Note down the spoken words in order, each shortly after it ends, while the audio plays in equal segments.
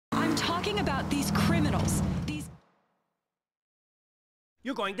talking about these criminals.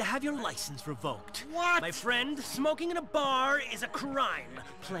 You're going to have your license revoked. What? My friend, smoking in a bar is a crime,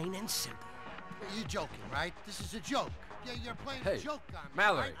 plain and simple. You're joking, right? This is a joke. Yeah, you're playing Hey, a joke on me,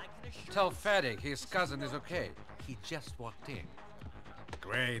 Mallory, right? tell Fatty his cousin is okay. He just walked in.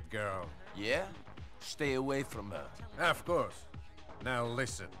 Great girl. Yeah? Stay away from her. Of course. Now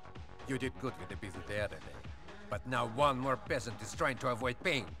listen, you did good with the business the other day. But now one more peasant is trying to avoid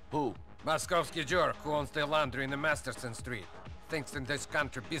paying. Who? Moskovsky jerk who owns the laundry in the Masterson Street. Thinks in this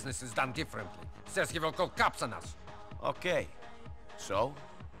country business is done differently. Says he will call cops on us. Okay. So?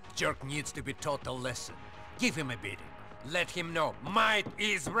 Jerk needs to be taught a lesson. Give him a beating. Let him know might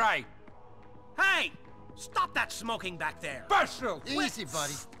is right. Hey! Stop that smoking back there! Partial! Easy,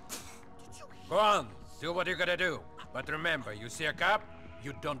 buddy. Go on, do what you gotta do. But remember, you see a cop,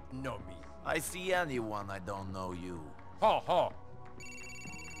 you don't know me. I see anyone, I don't know you. Ho-ho!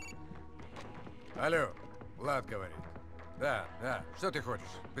 Алло, Vlad говорит. Да, что ты хочешь?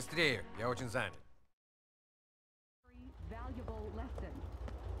 Быстрее, я очень занят. Valuable lesson.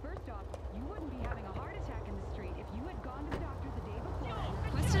 First off, you wouldn't be having a heart attack in the street if you had gone to the doctor the day before and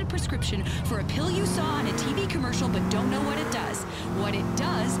requested a prescription for a pill you saw on a TV commercial but don't know what it does. What it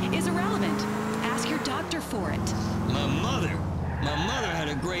does is irrelevant. Ask your doctor for it. My mother had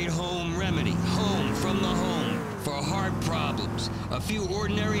a great home remedy. Home from the home. For heart problems. A few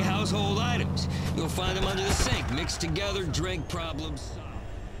ordinary household items. You'll find them under the sink. Mixed together, drink problems.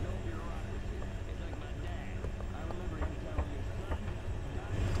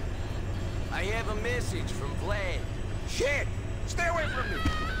 I have a message from Vlad. Shit! Stay away from me!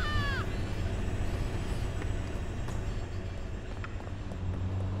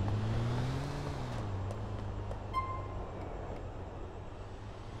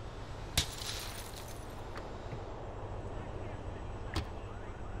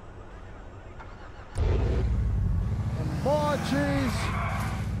 Marches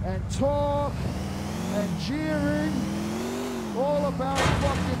and talk and jeering, all about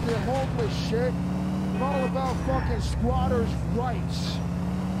fucking the homeless shit, and all about fucking squatters' rights.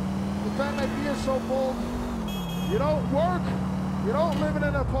 If I may be so bold, you don't work, you don't live in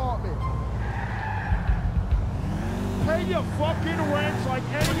an apartment. Pay your fucking rent like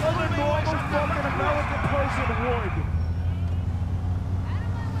any other normal fucking American person would.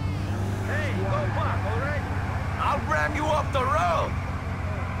 Hey, go back, alright? I'll ram you off the road!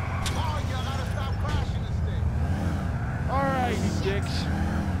 Oh, you gotta stop crashing this thing. All right, you dicks.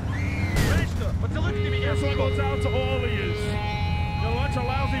 This one goes out to all of yous. You're a bunch of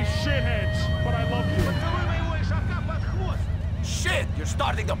lousy shitheads, but I love you. Shit! You're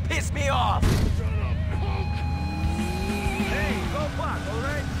starting to piss me off! Hey, go back,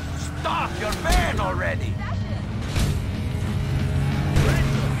 alright? Stop! You're banned already!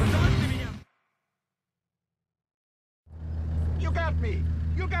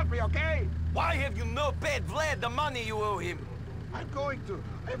 You got me, okay? Why have you not paid Vlad the money you owe him? I'm going to.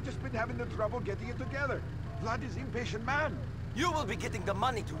 I've just been having the trouble getting it together. Vlad is an impatient man. You will be getting the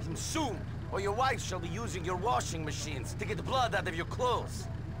money to him soon, or your wife shall be using your washing machines to get the blood out of your clothes.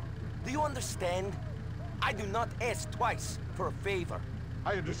 Do you understand? I do not ask twice for a favor.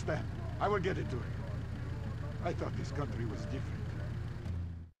 I understand. I will get it to him. I thought this country was different.